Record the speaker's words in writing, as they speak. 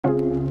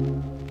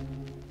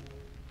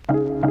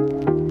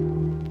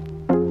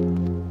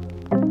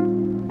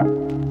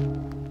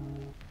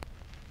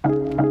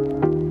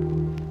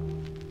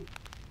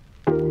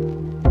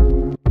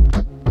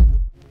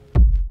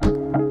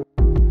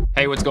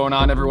going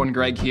on, everyone?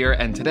 Greg here,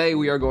 and today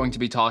we are going to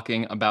be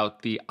talking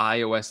about the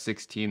iOS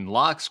 16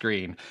 lock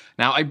screen.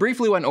 Now, I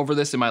briefly went over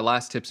this in my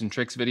last tips and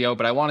tricks video,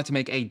 but I wanted to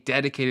make a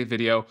dedicated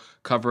video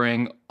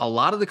covering a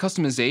lot of the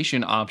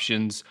customization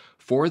options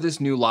for this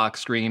new lock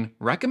screen,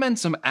 recommend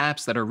some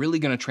apps that are really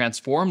going to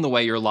transform the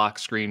way your lock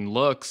screen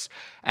looks,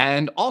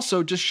 and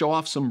also just show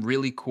off some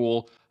really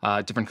cool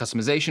different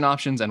customization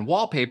options and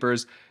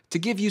wallpapers to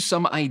give you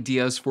some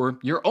ideas for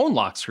your own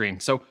lock screen.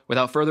 So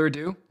without further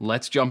ado,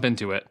 let's jump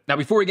into it. Now,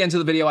 before we get into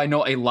the video, I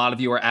know a lot of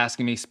you are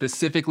asking me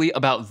specifically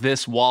about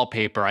this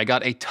wallpaper. I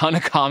got a ton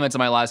of comments in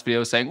my last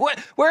video saying,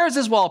 where is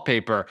this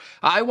wallpaper?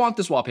 I want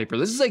this wallpaper.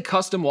 This is a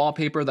custom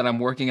wallpaper that I'm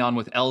working on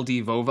with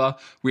LD Vova.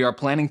 We are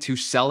planning to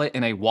sell it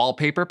in a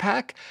wallpaper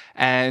pack,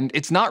 and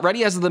it's not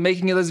ready as of the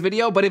making of this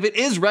video, but if it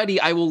is ready,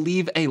 I will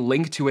leave a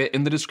link to it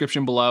in the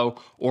description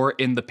below or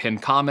in the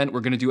pinned comment.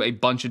 We're gonna do a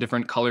bunch of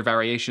different color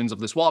variations of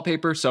this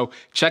wallpaper, so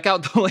check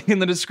out the link in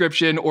the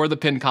description or the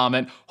pinned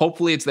comment.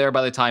 Hopefully it's there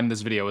by the time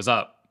this video is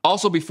up.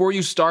 Also, before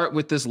you start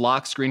with this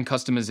lock screen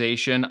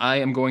customization, I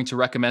am going to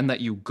recommend that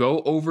you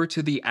go over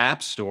to the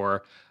App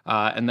Store,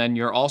 and then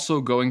you're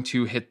also going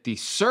to hit the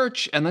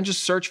search and then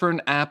just search for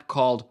an app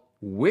called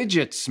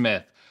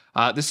Widgetsmith.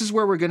 This is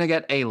where we're gonna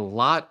get a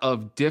lot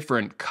of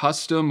different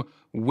custom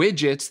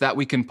widgets that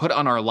we can put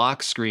on our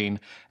lock screen.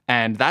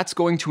 And that's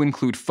going to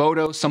include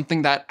photos,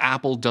 something that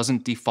Apple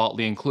doesn't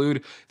defaultly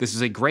include. This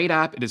is a great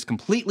app, it is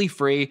completely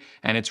free,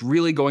 and it's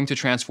really going to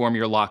transform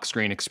your lock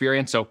screen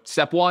experience. So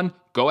step one,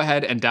 go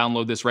ahead and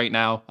download this right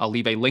now. I'll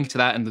leave a link to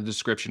that in the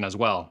description as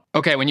well.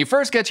 Okay, when you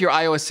first get to your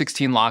iOS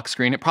 16 lock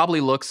screen, it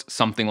probably looks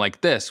something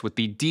like this, with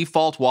the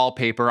default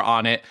wallpaper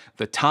on it,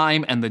 the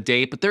time and the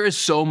date, but there is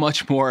so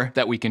much more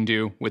that we can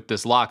do with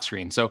this lock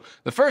screen. So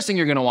the first thing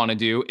you're gonna wanna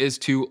do is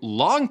to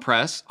long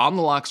press on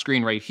the lock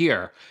screen right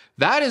here.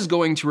 That is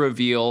going to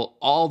reveal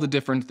all the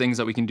different things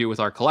that we can do with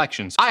our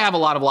collections. I have a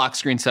lot of lock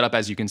screens set up,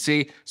 as you can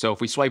see, so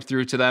if we swipe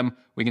through to them,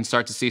 we can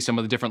start to see some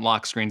of the different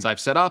lock screens I've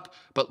set up,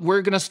 but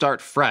we're gonna start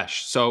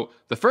fresh. So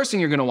the first thing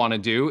you're gonna wanna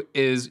do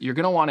is you're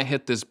gonna wanna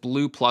hit this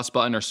blue plus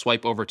button or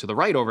swipe over to the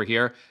right over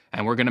here,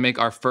 and we're gonna make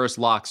our first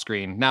lock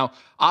screen. Now,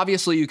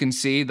 obviously you can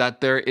see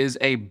that there is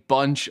a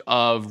bunch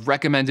of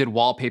recommended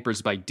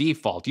wallpapers by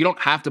default. You don't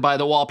have to buy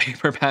the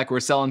wallpaper pack we're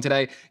selling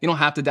today. You don't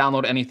have to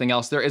download anything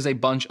else. There is a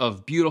bunch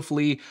of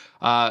beautifully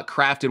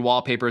crafted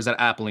wallpapers that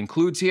Apple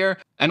includes here.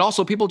 And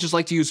also, people just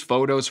like to use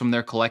photos from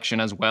their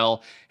collection as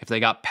well, if they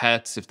got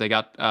pets, if they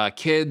got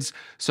kids.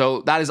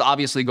 So that is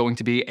obviously going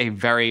to be a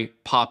very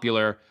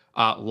popular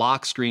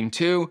lock screen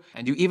too.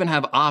 And you even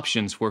have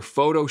options for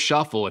photo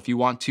shuffle. If you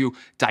want to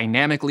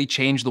dynamically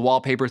change the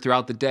wallpaper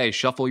throughout the day,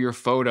 shuffle your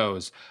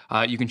photos,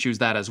 you can choose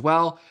that as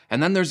well.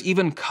 And then there's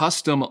even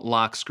custom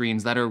lock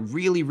screens that are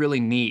really,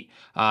 really neat.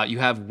 You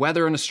have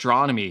weather and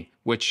astronomy,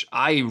 which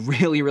I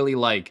really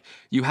like.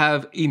 You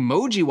have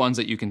emoji ones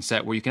that you can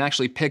set where you can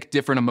actually pick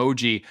different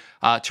emoji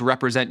to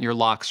represent your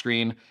lock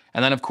screen.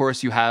 And then of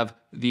course you have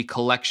the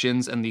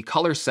collections and the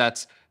color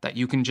sets that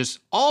you can just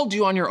all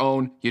do on your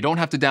own. You don't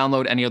have to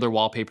download any other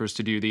wallpapers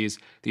to do these.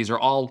 These are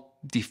all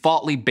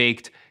defaultly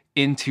baked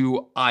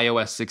into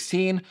iOS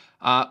 16.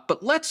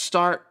 But let's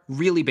start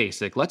really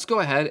basic. Let's go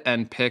ahead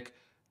and pick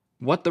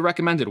what the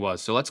recommended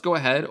was. So let's go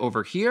ahead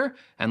over here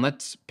and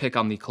let's pick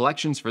on the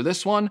collections for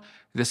this one.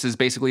 This is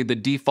basically the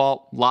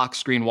default lock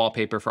screen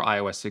wallpaper for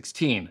iOS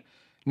 16.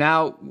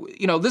 Now,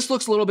 you know, this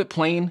looks a little bit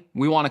plain.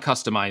 We want to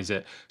customize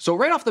it. So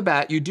right off the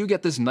bat, you do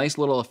get this nice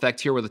little effect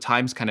here where the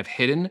time's kind of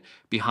hidden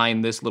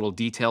behind this little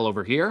detail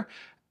over here,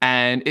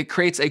 and it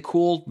creates a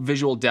cool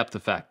visual depth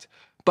effect.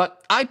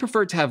 But I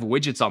prefer to have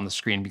widgets on the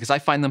screen because I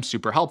find them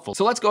super helpful.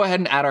 So let's go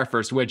ahead and add our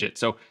first widget.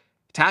 So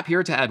tap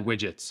here to add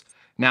widgets.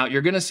 Now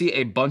you're gonna see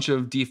a bunch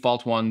of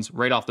default ones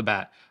right off the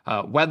bat.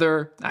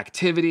 Weather,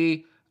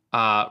 activity,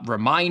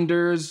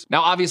 reminders.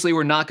 Now obviously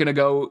we're not gonna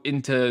go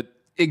into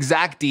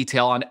exact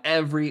detail on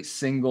every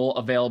single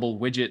available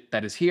widget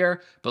that is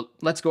here, but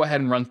let's go ahead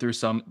and run through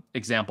some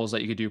examples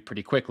that you could do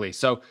pretty quickly.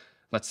 So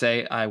let's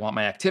say I want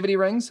my activity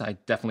rings. I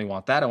definitely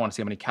want that. I want to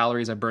see how many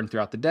calories I burned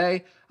throughout the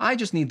day. I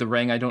just need the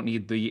ring. I don't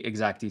need the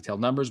exact detailed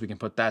numbers. We can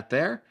put that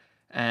there.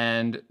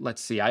 And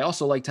let's see, I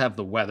also like to have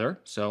the weather.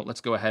 So let's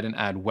go ahead and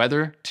add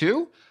weather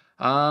too.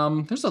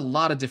 There's a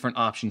lot of different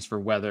options for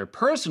weather.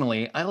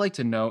 Personally, I like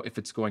to know if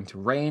it's going to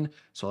rain.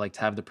 So I like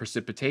to have the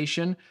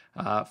precipitation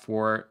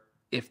for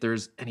if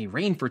there's any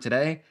rain for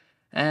today.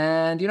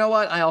 And you know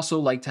what? I also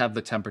like to have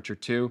the temperature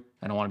too.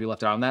 I don't want to be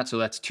left out on that. So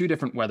that's two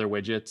different weather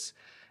widgets.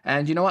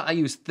 And you know what? I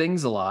use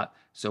things a lot.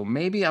 So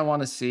maybe I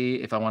want to see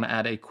if I want to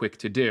add a quick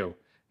to do.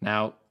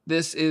 Now,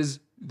 this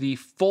is the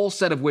full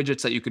set of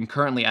widgets that you can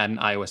currently add in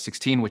iOS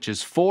 16, which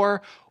is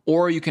 4,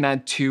 or you can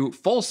add 2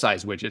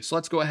 full-size widgets. So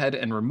let's go ahead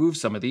and remove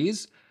some of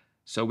these.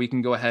 So we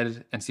can go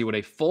ahead and see what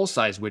a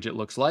full-size widget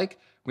looks like.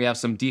 we have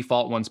some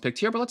default ones picked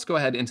here, but let's go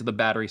ahead into the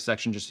battery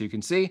section just so you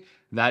can see.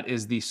 That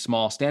is the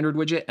small standard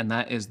widget, and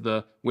that is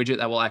the widget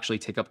that will actually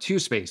take up 2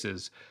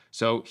 spaces.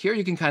 So here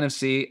you can kind of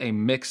see a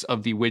mix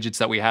of the widgets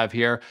that we have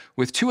here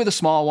with 2 of the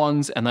small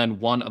ones and then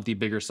 1 of the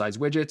bigger size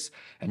widgets.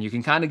 And you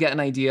can kind of get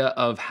an idea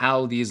of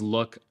how these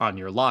look on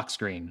your lock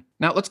screen.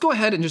 Now let's go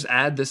ahead and just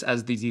add this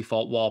as the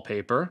default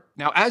wallpaper.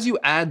 Now, as you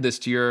add this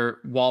to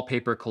your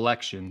wallpaper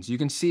collections, you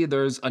can see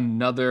there's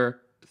another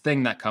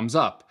thing that comes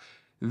up.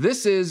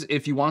 This is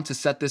if you want to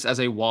set this as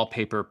a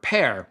wallpaper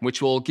pair,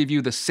 which will give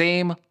you the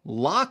same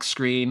lock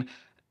screen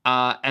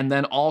and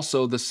then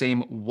also the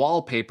same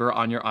wallpaper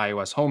on your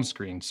iOS home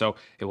screen. So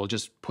it will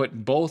just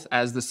put both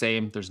as the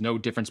same. There's no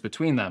difference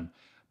between them.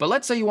 But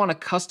let's say you want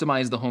to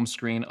customize the home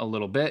screen a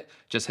little bit.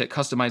 Just hit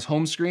customize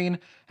home screen,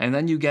 and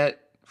then you get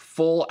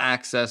full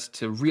access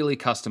to really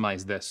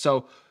customize this.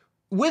 So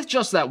with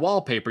just that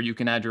wallpaper, you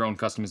can add your own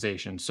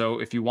customization. So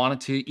if you wanted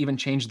to even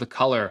change the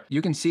color,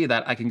 you can see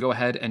that I can go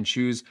ahead and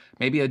choose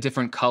maybe a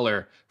different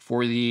color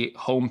for the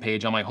home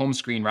page on my home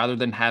screen rather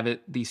than have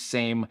it the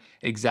same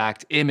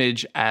exact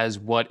image as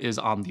what is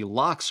on the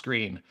lock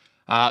screen.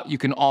 You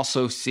can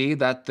also see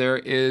that there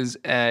is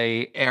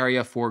an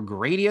area for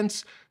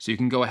gradients. So you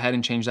can go ahead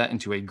and change that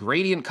into a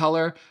gradient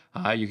color.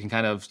 You can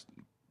kind of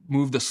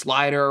move the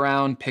slider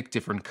around, pick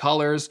different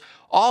colors.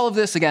 All of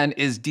this, again,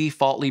 is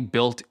defaultly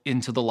built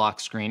into the lock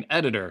screen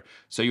editor.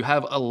 So you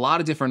have a lot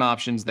of different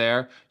options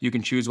there. You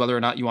can choose whether or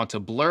not you want to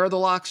blur the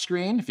lock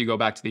screen. If you go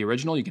back to the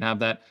original, you can have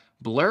that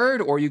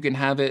blurred, or you can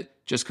have it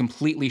just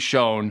completely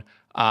shown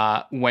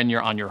when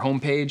you're on your home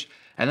page.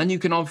 And then you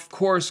can, of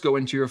course, go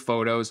into your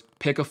photos,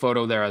 pick a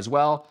photo there as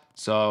well.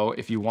 So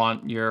if you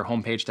want your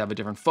homepage to have a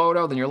different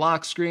photo than your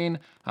lock screen,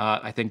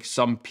 I think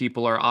some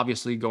people are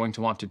obviously going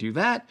to want to do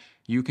that.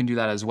 You can do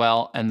that as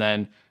well. And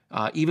then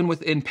even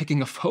within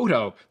picking a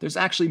photo, there's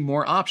actually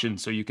more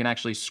options. So you can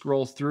actually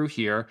scroll through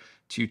here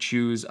to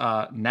choose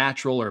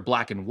natural or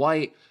black and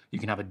white. You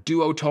can have a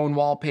duotone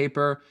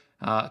wallpaper,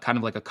 kind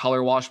of like a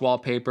color wash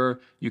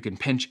wallpaper. You can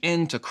pinch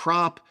in to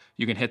crop.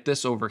 You can hit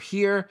this over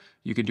here.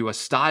 You can do a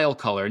style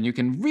color, and you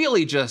can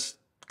really just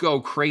go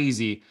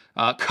crazy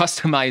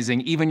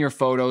customizing even your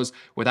photos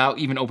without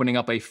even opening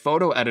up a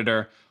photo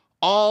editor,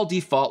 all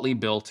defaultly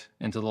built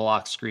into the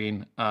lock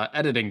screen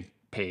editing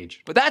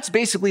page. But that's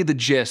basically the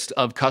gist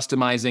of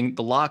customizing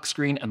the lock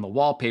screen and the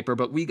wallpaper,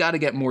 but we got to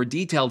get more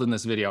detailed in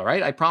this video,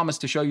 right? I promised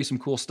to show you some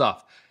cool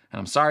stuff. And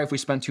I'm sorry if we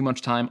spent too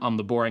much time on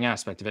the boring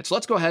aspect of it. So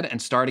let's go ahead and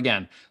start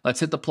again. Let's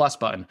hit the plus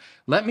button.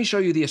 Let me show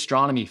you the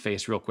astronomy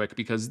face real quick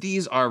because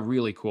these are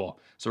really cool.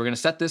 So we're going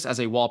to set this as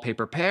a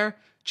wallpaper pair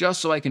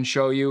just so I can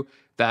show you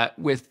that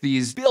with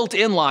these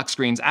built-in lock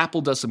screens,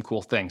 Apple does some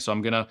cool things. So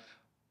I'm going to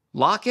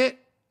lock it,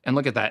 and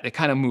look at that. It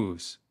kind of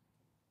moves.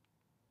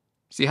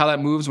 See how that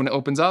moves when it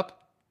opens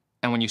up?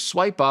 And when you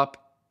swipe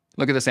up,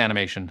 look at this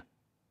animation.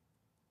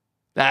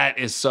 That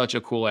is such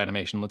a cool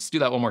animation. Let's do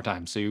that one more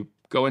time. So you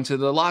go into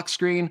the lock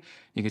screen,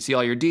 you can see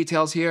all your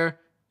details here.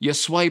 You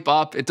swipe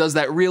up, it does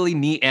that really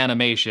neat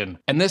animation.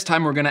 And this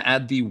time we're gonna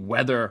add the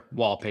weather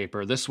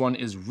wallpaper. This one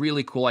is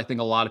really cool. I think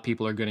a lot of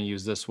people are gonna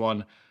use this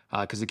one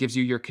because it gives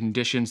you your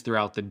conditions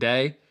throughout the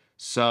day.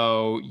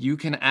 So you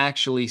can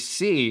actually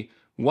see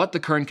what the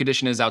current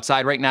condition is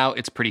outside. Right now,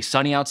 it's pretty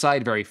sunny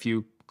outside, very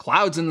few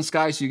clouds in the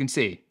sky, so you can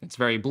see it's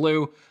very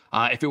blue.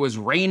 If it was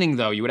raining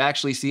though, you would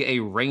actually see a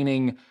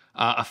raining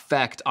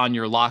effect on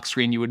your lock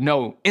screen. You would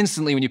know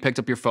instantly when you picked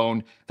up your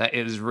phone that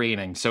it is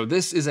raining. So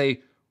this is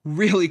a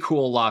really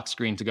cool lock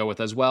screen to go with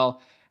as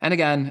well. And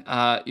again,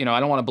 you know, I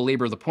don't want to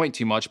belabor the point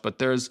too much, but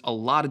there's a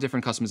lot of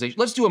different customization.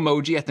 Let's do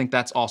emoji. I think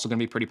that's also going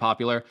to be pretty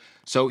popular.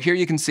 So here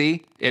you can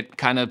see it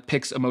kind of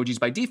picks emojis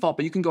by default,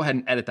 but you can go ahead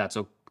and edit that.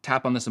 So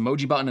tap on this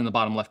emoji button in the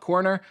bottom left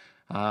corner.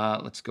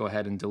 Let's go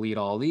ahead and delete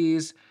all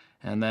these.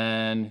 And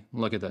then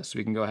look at this.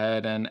 We can go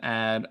ahead and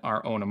add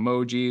our own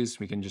emojis.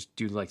 We can just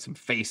do like some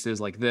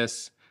faces like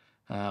this.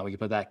 We can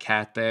put that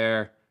cat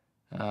there,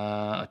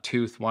 a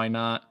tooth, why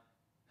not?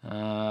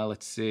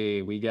 Let's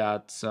see, we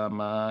got some,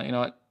 you know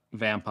what,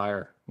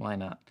 vampire, why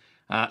not?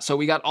 So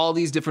we got all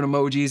these different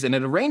emojis and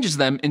it arranges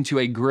them into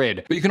a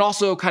grid. But you can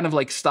also kind of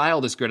like style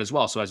this grid as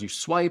well. So as you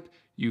swipe,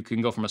 you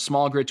can go from a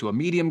small grid to a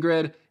medium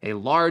grid, a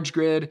large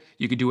grid.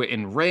 You could do it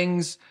in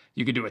rings.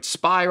 You could do it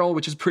spiral,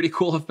 which is a pretty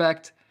cool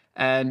effect.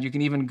 And you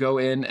can even go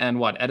in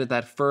and edit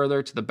that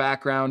further to the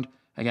background.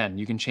 Again,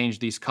 you can change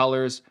these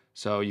colors.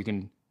 So you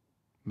can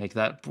make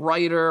that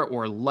brighter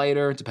or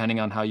lighter,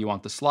 depending on how you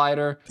want the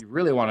slider. If you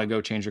really want to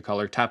go change your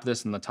color, tap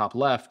this in the top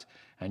left,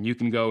 and you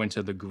can go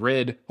into the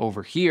grid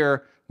over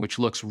here, which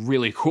looks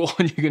really cool.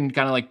 And you can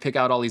kind of like pick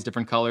out all these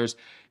different colors.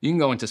 You can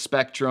go into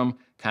spectrum,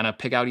 kind of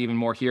pick out even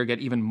more here, get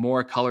even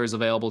more colors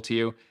available to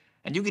you.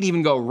 And you can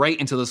even go right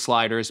into the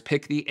sliders,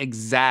 pick the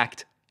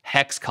exact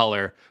hex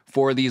color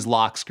for these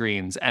lock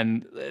screens,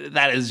 and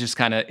that is just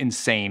kind of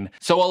insane.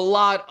 So a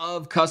lot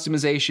of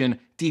customization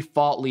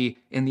defaultly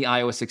in the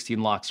iOS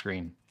 16 lock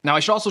screen. Now I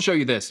should also show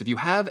you this. If you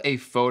have a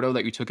photo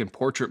that you took in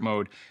portrait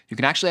mode, you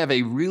can actually have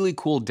a really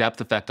cool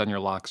depth effect on your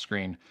lock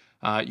screen.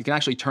 You can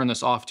actually turn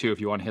this off too if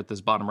you want to hit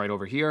this bottom right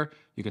over here.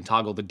 You can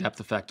toggle the depth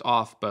effect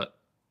off, but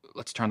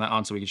let's turn that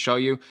on so we can show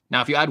you.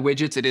 Now, if you add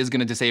widgets, it is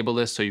gonna disable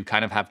this, so you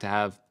kind of have to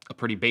have a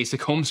pretty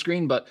basic home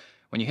screen, but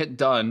when you hit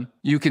done,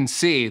 you can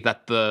see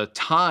that the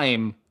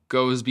time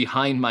goes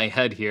behind my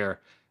head here,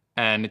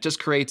 and it just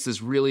creates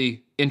this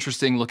really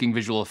interesting looking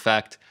visual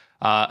effect.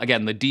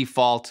 Again, the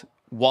default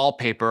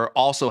wallpaper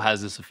also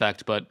has this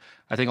effect, but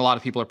I think a lot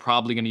of people are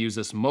probably going to use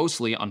this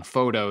mostly on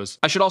photos.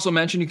 I should also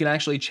mention you can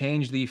actually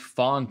change the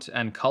font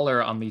and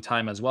color on the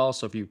time as well.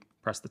 So if you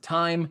press the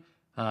time,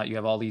 you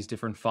have all these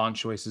different font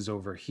choices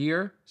over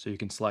here. So you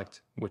can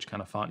select which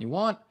kind of font you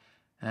want.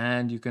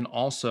 And you can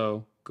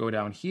also go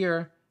down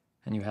here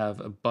and you have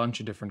a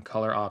bunch of different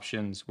color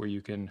options where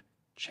you can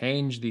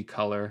change the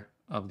color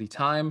of the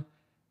time.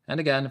 And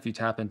again, if you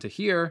tap into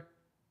here,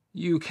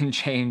 you can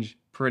change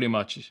pretty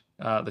much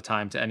the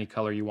time to any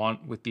color you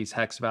want with these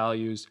hex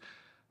values,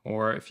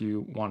 or if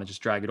you want to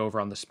just drag it over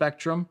on the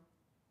spectrum,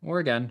 or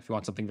again, if you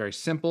want something very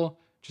simple,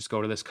 just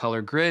go to this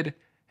color grid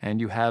and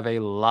you have a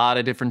lot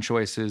of different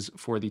choices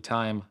for the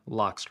time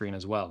lock screen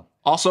as well.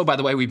 Also, by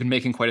the way, we've been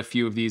making quite a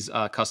few of these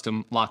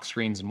custom lock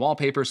screens and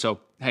wallpaper, so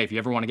hey, if you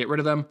ever want to get rid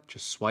of them,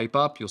 just swipe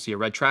up, you'll see a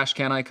red trash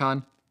can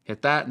icon,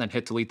 hit that, and then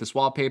hit delete this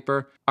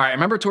wallpaper. All right,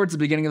 remember towards the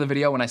beginning of the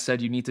video when I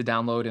said you need to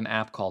download an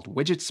app called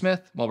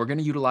Widgetsmith? Well, we're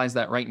gonna utilize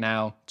that right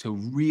now to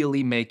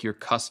really make your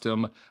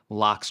custom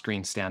lock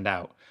screen stand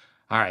out.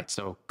 All right,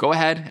 so go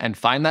ahead and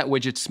find that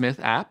Widgetsmith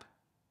app.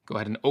 Go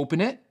ahead and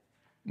open it.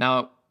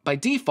 Now, by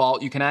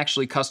default, you can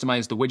actually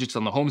customize the widgets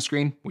on the home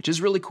screen, which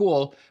is really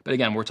cool. But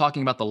again, we're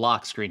talking about the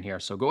lock screen here.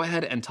 So go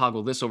ahead and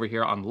toggle this over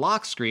here on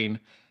lock screen.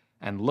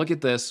 And look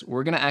at this,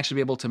 we're gonna actually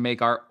be able to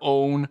make our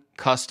own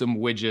custom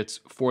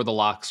widgets for the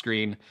lock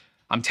screen.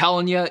 I'm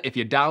telling you, if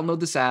you download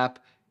this app,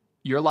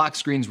 your lock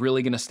screen's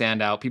really gonna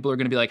stand out. People are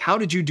gonna be like, how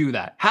did you do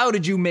that? How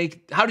did you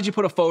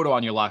put a photo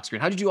on your lock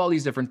screen? How did you do all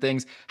these different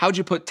things? How did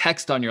you put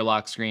text on your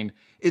lock screen?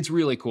 It's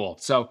really cool.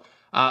 So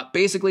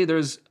basically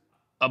there's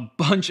a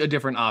bunch of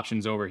different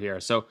options over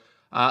here. So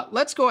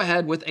let's go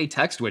ahead with a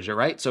text widget,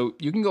 right? So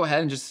you can go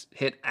ahead and just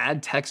hit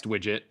add text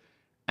widget,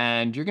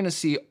 and you're gonna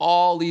see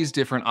all these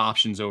different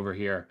options over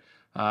here.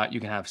 You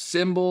can have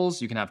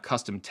symbols, you can have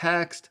custom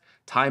text,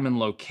 time and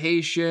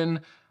location.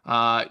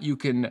 You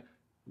can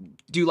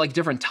do like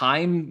different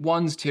time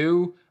ones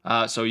too.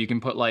 So you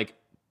can put like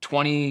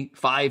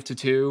 25 to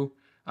 2.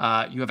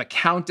 You have a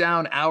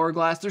countdown,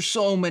 hourglass. There's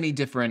so many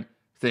different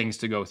things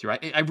to go through.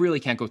 I really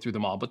can't go through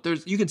them all, but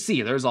you can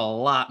see there's a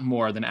lot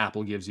more than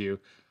Apple gives you.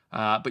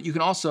 But you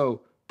can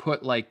also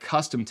put like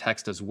custom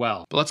text as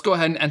well. But let's go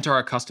ahead and enter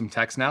our custom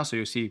text now. So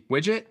you see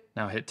widget,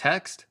 now hit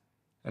text,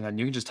 and then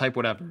you can just type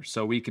whatever.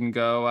 So we can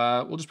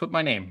go, we'll just put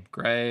my name,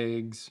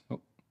 Greg's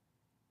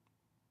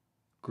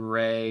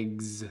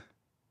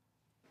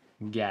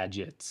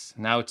Gadgets.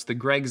 Now it's the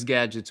Greg's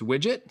Gadgets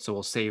widget, so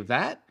we'll save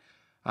that.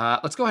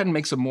 Let's go ahead and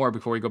make some more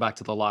before we go back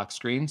to the lock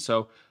screen.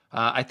 So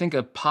I think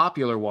a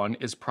popular one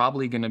is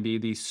probably gonna be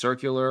the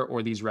circular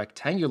or these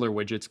rectangular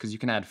widgets because you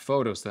can add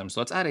photos to them. So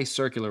let's add a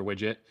circular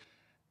widget.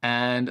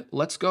 And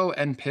let's go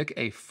and pick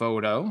a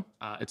photo.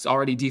 It's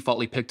already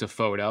defaultly picked a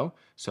photo.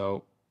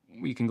 So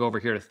we can go over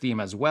here to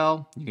theme as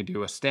well. You can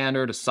do a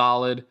standard, a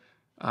solid.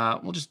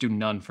 We'll just do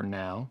none for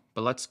now.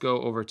 But let's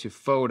go over to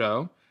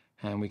photo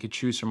and we could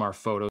choose from our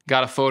photo.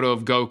 Got a photo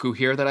of Goku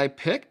here that I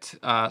picked.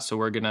 So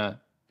we're gonna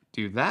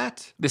do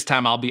that. This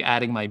time I'll be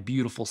adding my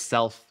beautiful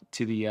self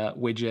to the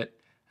widget.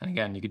 And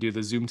again, you could do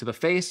the zoom to the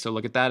face. So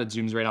look at that, it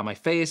zooms right on my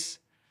face.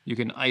 You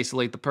can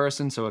isolate the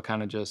person so it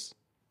kind of just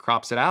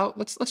crops it out.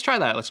 Let's try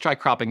that. Let's try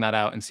cropping that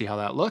out and see how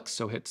that looks.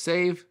 So hit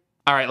save.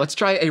 All right, let's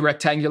try a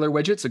rectangular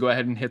widget. So go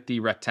ahead and hit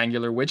the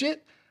rectangular widget.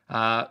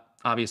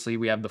 Obviously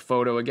we have the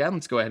photo again.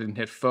 Let's go ahead and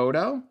hit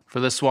photo. For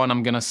this one,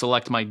 I'm gonna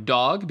select my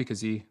dog because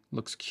he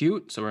looks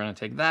cute. So we're gonna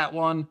take that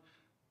one.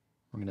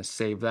 We're gonna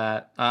save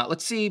that.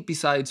 Let's see,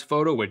 besides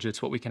photo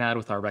widgets, what we can add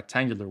with our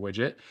rectangular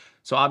widget.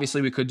 So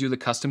obviously we could do the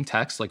custom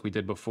text like we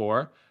did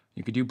before.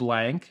 You could do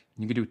blank,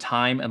 you could do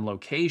time and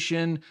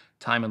location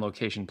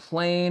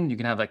plain. You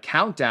can have a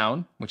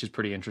countdown, which is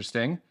pretty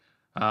interesting.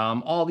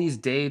 All these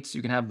dates,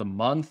 you can have the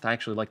month. I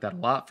actually like that a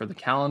lot for the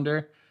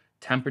calendar.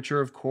 Temperature,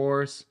 of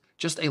course.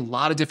 Just a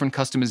lot of different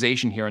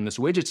customization here in this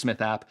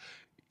Widgetsmith app.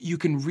 You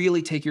can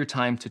really take your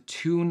time to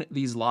tune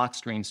these lock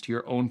screens to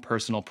your own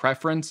personal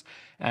preference.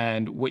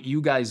 And what you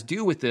guys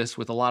do with this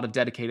with a lot of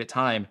dedicated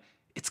time,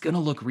 it's gonna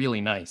look really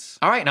nice.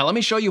 All right, now let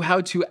me show you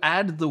how to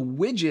add the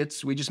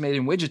widgets we just made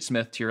in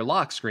Widgetsmith to your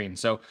lock screen.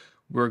 So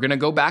we're gonna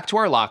go back to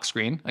our lock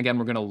screen. Again,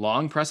 we're gonna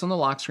long press on the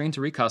lock screen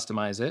to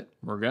recustomize it.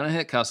 We're gonna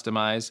hit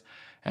customize.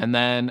 And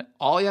then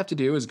all you have to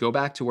do is go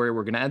back to where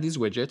we're gonna add these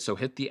widgets. So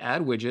hit the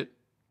add widget.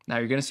 Now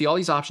you're gonna see all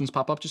these options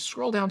pop up. Just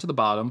scroll down to the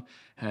bottom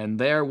and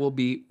there will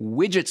be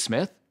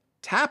Widgetsmith.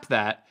 Tap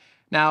that.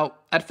 Now,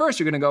 at first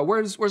you're gonna go,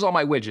 where's all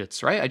my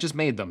widgets, right? I just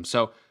made them.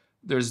 So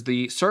there's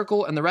the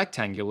circle and the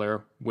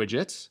rectangular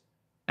widgets.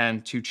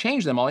 And to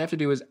change them, all you have to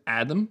do is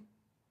add them.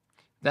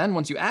 Then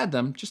once you add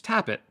them, just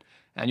tap it.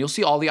 And you'll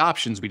see all the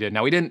options we did.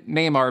 Now we didn't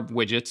name our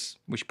widgets.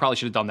 We probably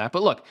should have done that.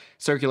 But look,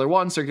 circular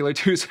 1, circular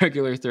 2,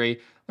 circular 3,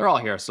 they're all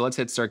here. So let's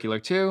hit circular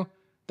 2.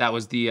 That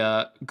was the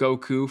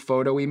Goku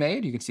photo we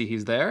made. You can see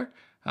he's there.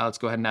 Let's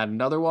go ahead and add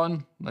another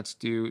one. Let's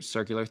do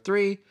circular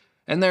 3.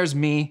 And there's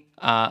me,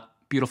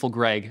 beautiful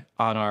Greg,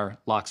 on our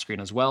lock screen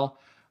as well.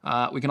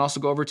 We can also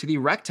go over to the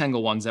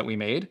rectangle ones that we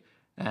made,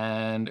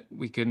 and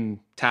we can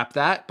tap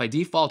that. By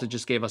default, it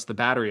just gave us the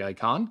battery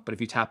icon, but if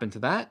you tap into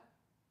that,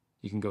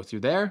 you can go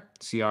through there,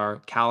 see our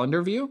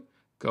calendar view,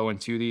 go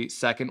into the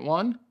second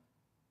one,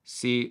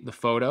 see the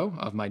photo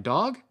of my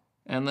dog,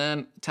 and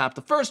then tap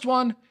the first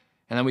one,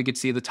 and then we could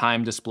see the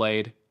time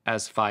displayed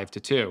as 5 to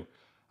 2.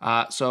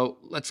 So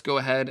let's go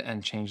ahead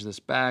and change this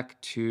back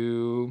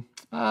to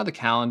the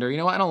calendar. You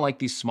know what? I don't like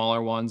these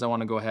smaller ones. I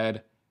want to go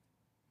ahead.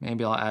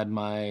 Maybe I'll add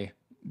my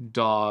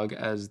dog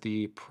as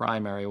the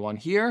primary one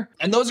here.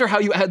 And those are how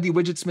you add the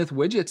Widgetsmith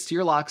widgets to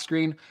your lock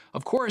screen.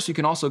 Of course, you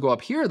can also go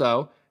up here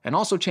though, and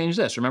also change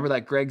this. Remember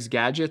that Greg's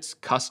Gadgets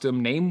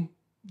custom name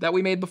that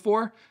we made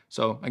before?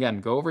 So again,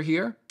 go over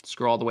here,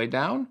 scroll all the way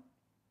down,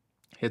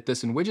 hit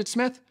this in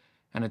Widgetsmith,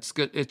 and it's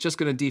just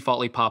gonna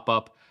defaultly pop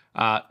up.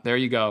 There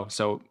you go.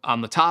 So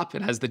on the top,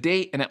 it has the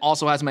date and it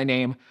also has my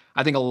name.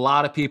 I think a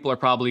lot of people are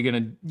probably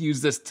gonna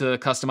use this to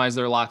customize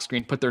their lock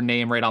screen, put their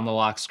name right on the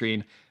lock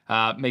screen.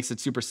 Makes it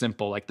super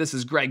simple. Like this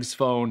is Greg's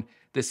phone,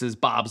 this is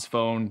Bob's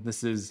phone,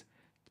 this is,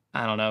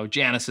 I don't know,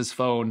 Janice's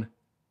phone,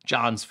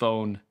 John's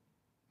phone,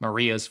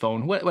 Maria's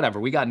phone, whatever.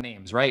 We got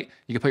names, right?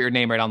 You can put your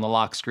name right on the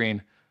lock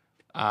screen.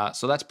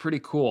 So that's pretty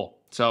cool.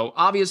 So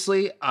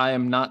obviously I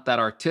am not that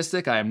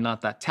artistic. I am not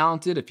that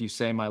talented. If you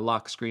say my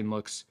lock screen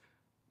looks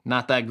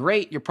not that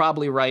great, you're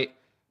probably right.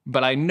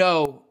 But I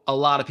know a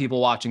lot of people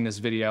watching this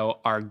video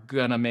are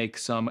gonna make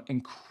some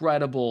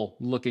incredible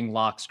looking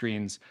lock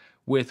screens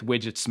with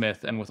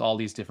Widgetsmith and with all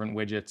these different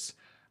widgets.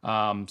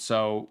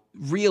 So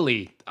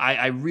really,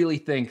 I really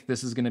think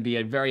this is gonna be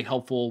a very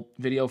helpful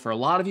video for a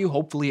lot of you.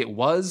 Hopefully it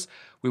was.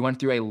 We went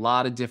through a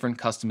lot of different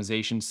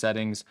customization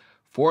settings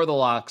for the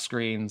lock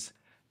screens.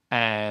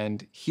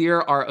 And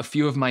here are a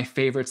few of my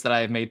favorites that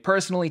I have made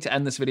personally to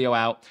end this video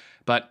out.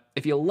 But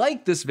if you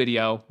like this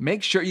video,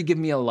 make sure you give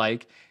me a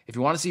like. If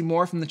you want to see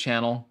more from the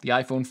channel, the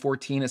iPhone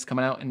 14 is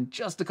coming out in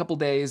just a couple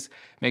days.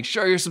 Make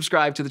sure you're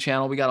subscribed to the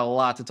channel. We got a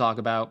lot to talk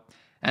about.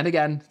 And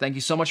again, thank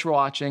you so much for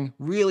watching.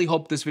 Really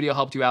hope this video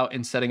helped you out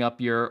in setting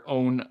up your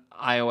own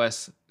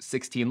iOS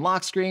 16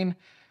 lock screen.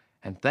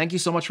 And thank you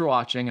so much for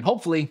watching. And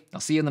hopefully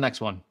I'll see you in the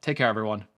next one. Take care, everyone.